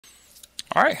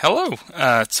All right, hello.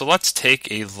 So let's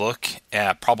take a look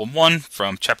at problem 1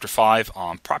 from chapter 5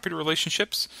 on property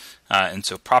relationships. And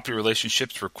so property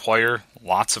relationships require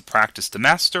lots of practice to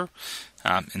master.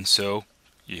 And so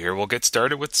here we'll get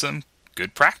started with some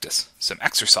good practice, some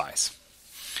exercise.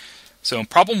 So in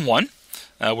problem 1,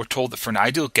 we're told that for an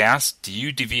ideal gas,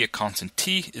 du dv at constant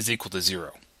t is equal to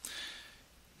 0.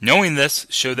 Knowing this,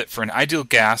 show that for an ideal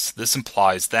gas, this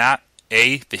implies that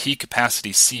A, the heat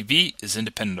capacity CV is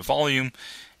independent of volume,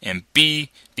 and B,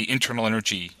 the internal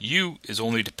energy U is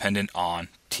only dependent on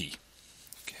T.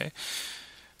 Okay.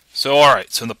 So,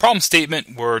 alright, so in the problem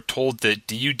statement, we're told that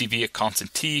du dv at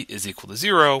constant T is equal to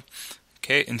 0.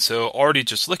 Okay, and so already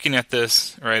just looking at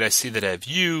this, right, I see that I have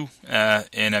U,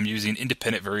 and I'm using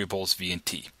independent variables V and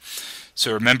T.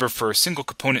 So remember, for a single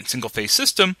component, single phase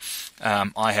system,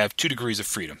 I have 2 degrees of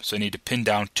freedom. So I need to pin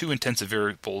down 2 intensive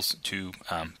variables to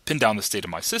pin down the state of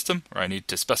my system, or I need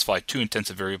to specify 2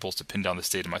 intensive variables to pin down the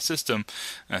state of my system.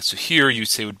 So here you'd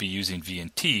say would be using V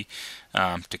and T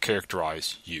to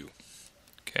characterize U.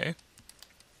 Okay.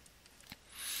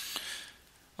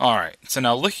 All right. So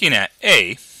now looking at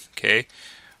A, okay,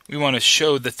 we want to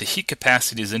show that the heat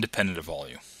capacity is independent of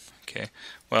volume. Okay.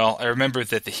 Well, I remember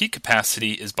that the heat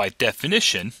capacity is by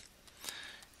definition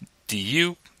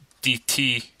du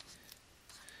dt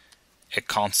at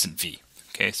constant V.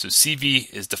 Okay, so CV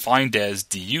is defined as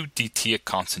du dt at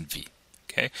constant V.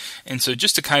 Okay, and so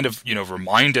just to kind of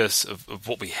remind us of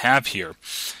what we have here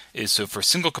is, so for a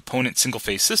single component, single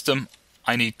phase system,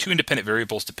 I need 2 independent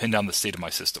variables to pin down the state of my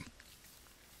system.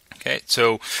 Okay,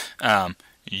 so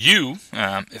U,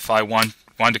 if I wanted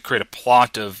to create a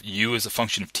plot of U as a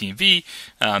function of T and V,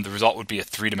 the result would be a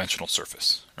 3-dimensional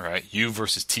surface. All right, U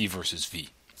versus T versus V.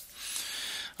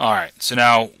 All right, so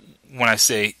now when I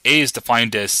say A is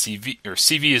defined as CV, or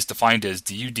CV is defined as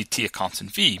du dt at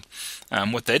constant V,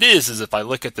 what that is if I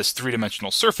look at this 3-dimensional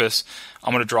surface,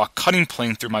 I'm going to draw a cutting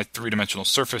plane through my 3-dimensional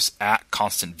surface at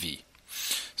constant V.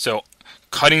 So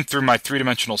cutting through my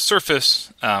 3-dimensional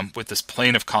surface with this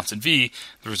plane of constant V,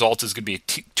 the result is going to be a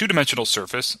 2-dimensional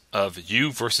surface of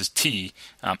U versus T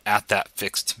at that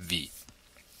fixed V.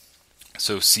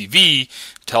 So CV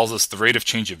tells us the rate of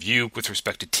change of U with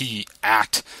respect to T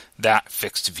at that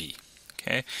fixed V.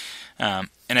 Okay, and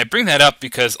I bring that up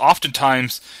because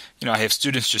oftentimes, I have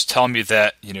students just tell me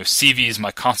that CV is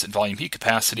my constant volume heat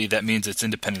capacity. That means it's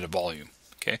independent of volume.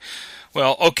 Okay.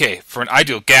 Well, okay, for an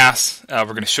ideal gas, we're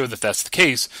going to show that that's the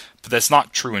case, but that's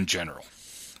not true in general.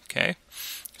 Okay,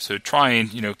 so try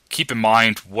and keep in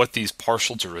mind what these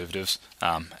partial derivatives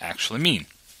actually mean.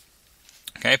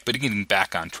 Okay, but getting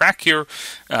back on track here,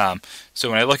 so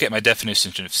when I look at my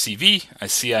definition of CV, I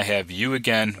see I have U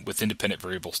again with independent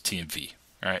variables T and V.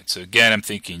 All right, so again, I'm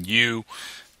thinking U.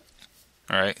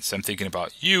 All right, so I'm thinking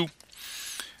about U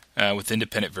with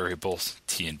independent variables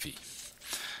T and V.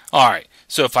 All right,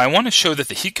 so if I want to show that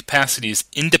the heat capacity is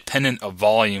independent of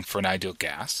volume for an ideal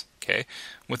gas, okay,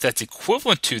 what that's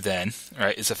equivalent to then,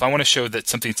 right, is if I want to show that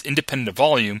something's independent of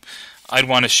volume, I'd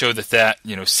want to show that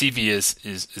CV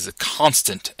is a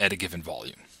constant at a given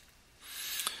volume.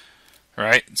 All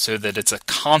right, so that it's a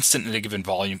constant at a given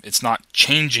volume. It's not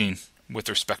changing with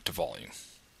respect to volume.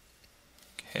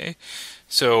 Okay,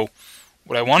 so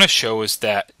what I want to show is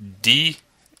that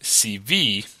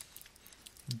dCV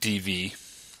dV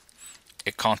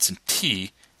at constant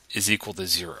T is equal to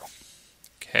 0.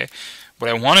 Okay, what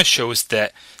I want to show is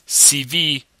that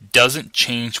CV doesn't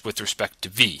change with respect to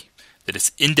V, that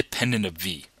it's independent of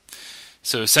V.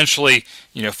 So essentially,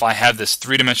 if I have this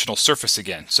 3-dimensional surface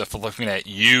again, so if we're looking at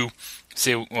U,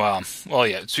 say, so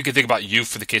we can think about U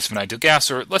for the case of an ideal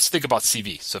gas, or let's think about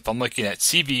CV. So if I'm looking at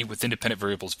CV with independent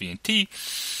variables V and T,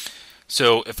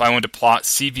 so if I wanted to plot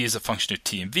CV as a function of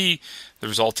T and V, the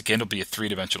result again will be a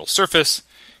 3-dimensional surface.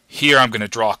 Here I'm going to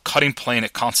draw a cutting plane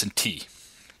at constant T,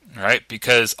 all right,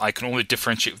 because I can only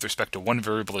differentiate with respect to one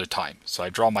variable at a time. So I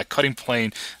draw my cutting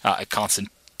plane at constant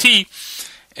T,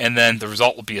 and then the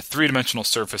result will be a 3-dimensional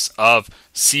surface of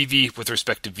CV with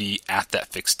respect to V at that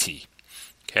fixed T.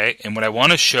 Okay, and what I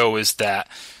want to show is that,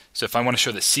 so if I want to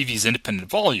show that CV is independent of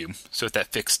volume, so at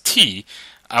that fixed T,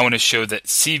 I want to show that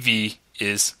CV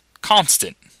is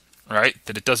constant, right,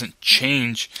 that it doesn't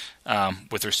change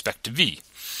with respect to V.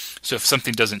 So if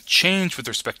something doesn't change with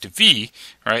respect to V,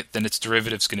 right, then its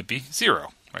derivative is going to be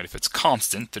 0. Right? If it's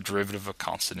constant, the derivative of a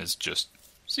constant is just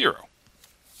 0.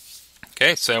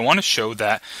 Okay, so I want to show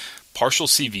that partial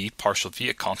CV, partial V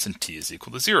at constant T is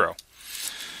equal to 0.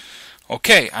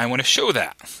 Okay, I want to show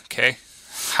that. Okay,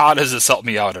 how does this help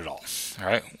me out at all? All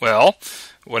right, well,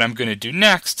 what I'm going to do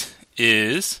next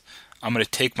is I'm going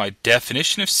to take my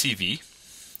definition of CV,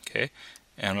 okay,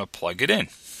 and I'm going to plug it in.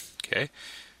 Okay,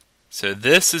 So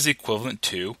this is equivalent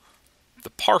to the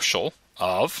partial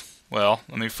of, well,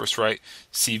 let me first write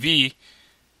CV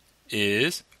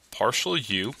is partial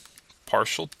U,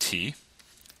 partial T,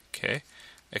 okay,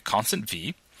 a constant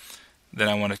V. Then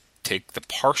I want to take the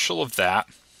partial of that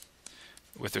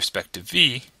with respect to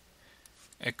V,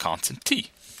 a constant T.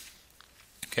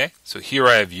 Okay, so here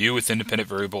I have U with independent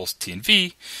variables T and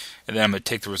V, and then I'm going to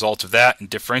take the result of that and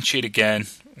differentiate again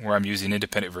where I'm using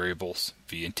independent variables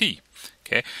V and T.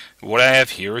 Okay, what I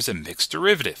have here is a mixed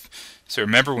derivative. So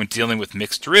remember, when dealing with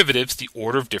mixed derivatives, the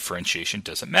order of differentiation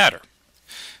doesn't matter.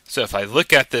 So if I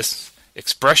look at this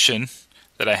expression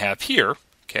that I have here,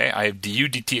 okay, I have du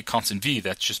dt at constant V.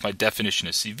 That's just my definition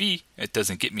of CV. It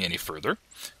doesn't get me any further.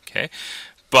 Okay,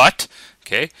 but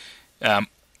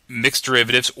mixed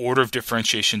derivatives, order of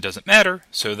differentiation doesn't matter.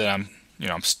 So that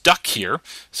I'm stuck here.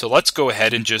 So let's go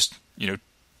ahead and just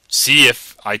see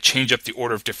if I change up the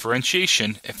order of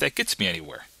differentiation, if that gets me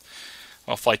anywhere.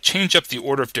 Well, if I change up the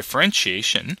order of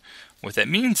differentiation, what that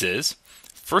means is,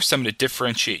 first I'm going to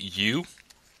differentiate U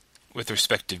with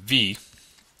respect to V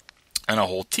and I'll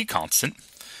hold T constant.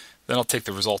 Then I'll take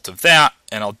the result of that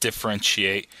and I'll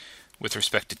differentiate with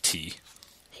respect to T,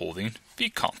 holding V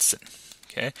constant.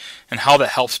 Okay, and how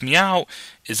that helps me out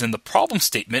is in the problem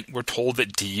statement, we're told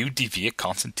that du dv at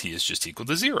constant T is just equal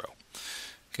to 0.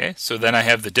 Okay, so then I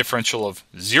have the differential of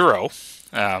 0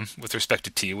 with respect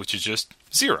to T, which is just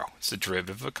 0. It's the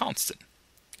derivative of a constant.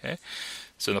 Okay,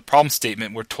 so in the problem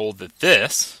statement, we're told that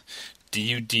this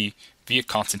du dv at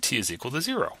constant T is equal to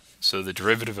 0. So the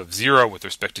derivative of 0 with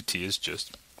respect to T is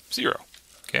just 0.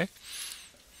 Okay,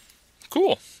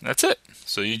 cool. That's it.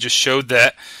 So you just showed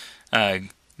that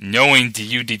knowing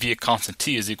du dv at constant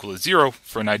T is equal to 0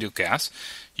 for an ideal gas,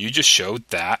 you just showed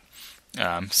that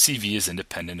CV is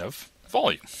independent of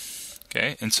volume.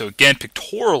 Okay, and so again,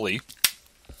 pictorially,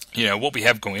 what we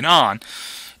have going on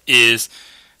is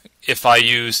if I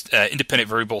used independent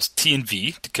variables T and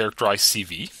V to characterize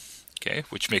CV, okay,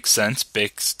 which makes sense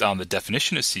based on the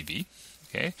definition of CV.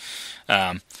 Okay,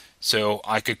 so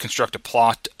I could construct a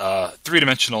plot,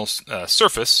 three-dimensional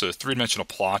surface, so a three-dimensional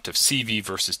plot of CV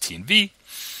versus T and V.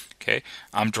 Okay,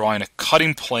 I'm drawing a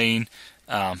cutting plane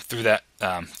through that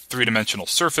three-dimensional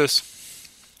surface.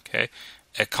 Okay,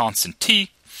 at constant T.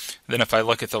 Then if I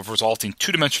look at the resulting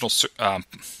two-dimensional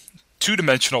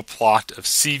plot of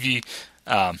CV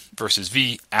versus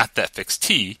V at that fixed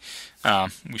T,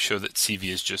 we show that CV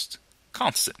is just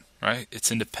constant, right? It's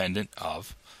independent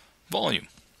of volume.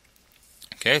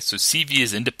 Okay, so CV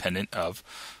is independent of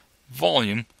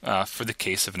volume for the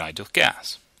case of an ideal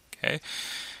gas. Okay,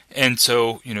 and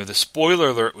so the spoiler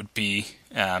alert would be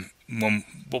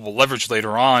what we'll leverage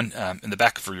later on in the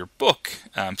back of your book.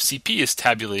 CP is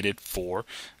tabulated for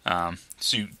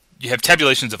so you have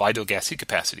tabulations of ideal gas heat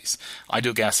capacities.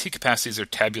 Ideal gas heat capacities are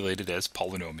tabulated as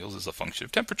polynomials as a function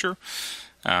of temperature,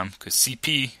 because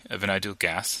CP of an ideal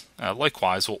gas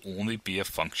likewise will only be a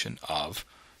function of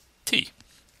T.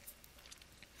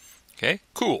 Okay,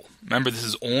 cool. Remember, this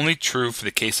is only true for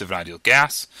the case of an ideal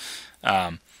gas.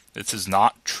 This is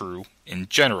not true in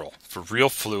general. For real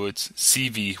fluids,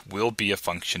 CV will be a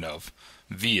function of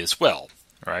V as well,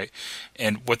 right?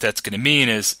 And what that's going to mean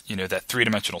is, that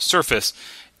three-dimensional surface,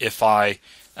 if I,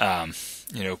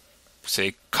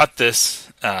 say cut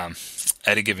this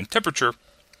at a given temperature,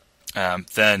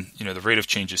 then, the rate of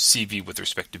change of CV with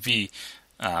respect to V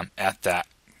at that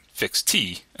fixed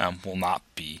T will not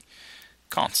be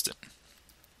constant.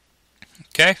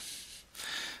 Okay?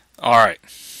 All right.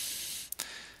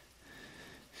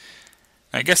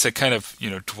 I guess I kind of,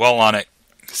 dwell on it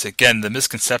because, again, the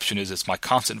misconception is it's my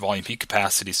constant volume heat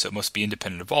capacity, so it must be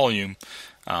independent of volume.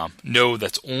 No,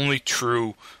 that's only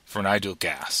true for an ideal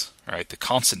gas. Right? The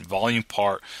constant volume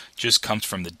part just comes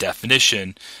from the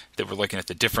definition that we're looking at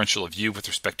the differential of U with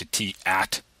respect to T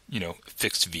at,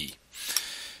 fixed V.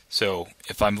 So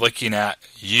if I'm looking at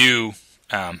U,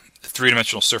 the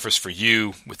three-dimensional surface for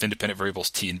U with independent variables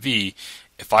T and V,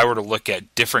 if I were to look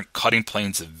at different cutting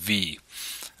planes of V,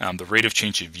 the rate of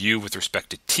change of U with respect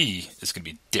to T is going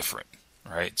to be different,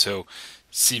 right? So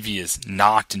CV is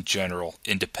not in general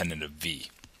independent of V.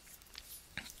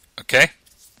 Okay?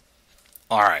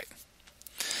 All right.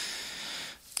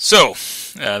 So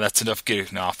that's enough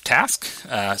getting off task.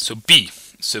 So B.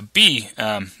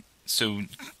 So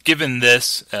given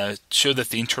this, show that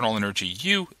the internal energy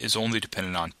U is only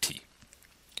dependent on T.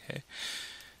 Okay.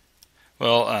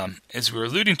 Well, as we were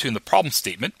alluding to in the problem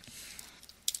statement,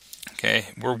 okay,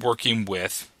 we're working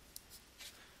with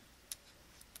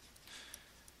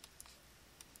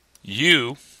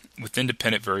U with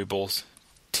independent variables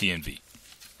T and V.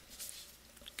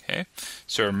 Okay,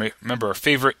 so remember our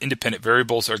favorite independent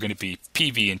variables are going to be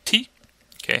P, V, and T.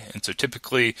 Okay, and so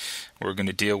typically we're going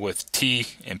to deal with T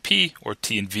and P or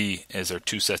T and V as our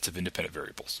two sets of independent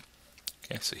variables.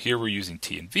 Okay, so here we're using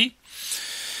T and V.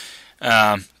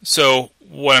 So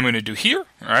what I'm going to do here,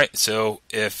 all right, so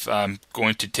if I'm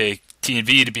going to take T and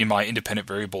V to be my independent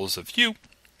variables of U,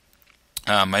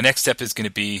 my next step is going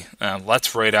to be,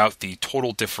 let's write out the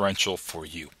total differential for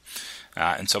U.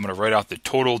 And so I'm going to write out the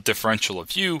total differential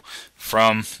of U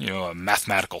from a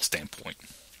mathematical standpoint.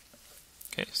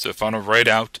 Okay, so if I want to write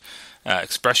out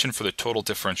expression for the total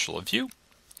differential of U,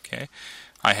 okay,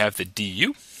 I have the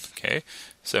du. Okay,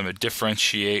 so I'm going to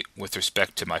differentiate with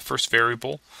respect to my first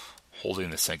variable, holding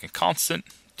the second constant,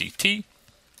 dt.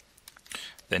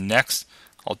 Then next,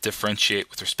 I'll differentiate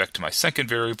with respect to my second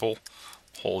variable,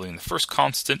 holding the first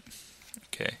constant,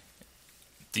 okay,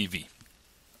 dv.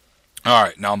 All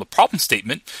right, now in the problem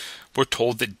statement, we're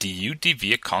told that du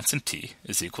dv at constant t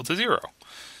is equal to 0.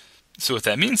 So what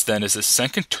that means then is the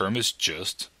second term is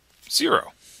just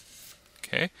 0.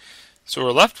 Okay, so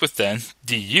we're left with then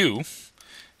du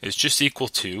is just equal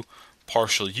to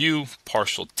partial u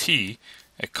partial t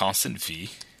at constant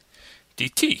v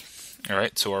dt. All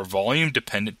right, so our volume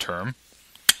dependent term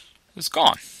is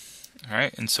gone. All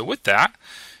right, and so with that,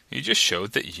 you just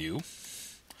showed that u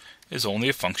is only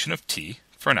a function of t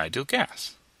for an ideal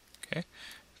gas. Okay,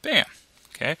 bam.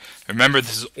 Okay, remember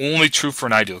this is only true for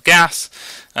an ideal gas,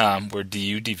 where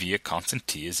du dv at constant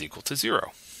t is equal to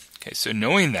 0. Okay, so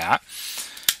knowing that,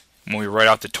 when we write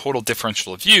out the total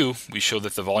differential of u, we show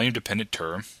that the volume dependent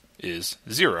term is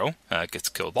 0. It gets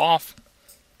killed off,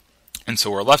 and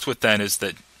so we're left with then is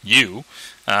that u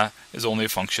is only a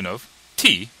function of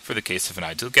t for the case of an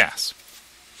ideal gas.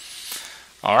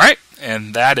 All right,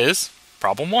 and that is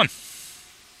problem 1.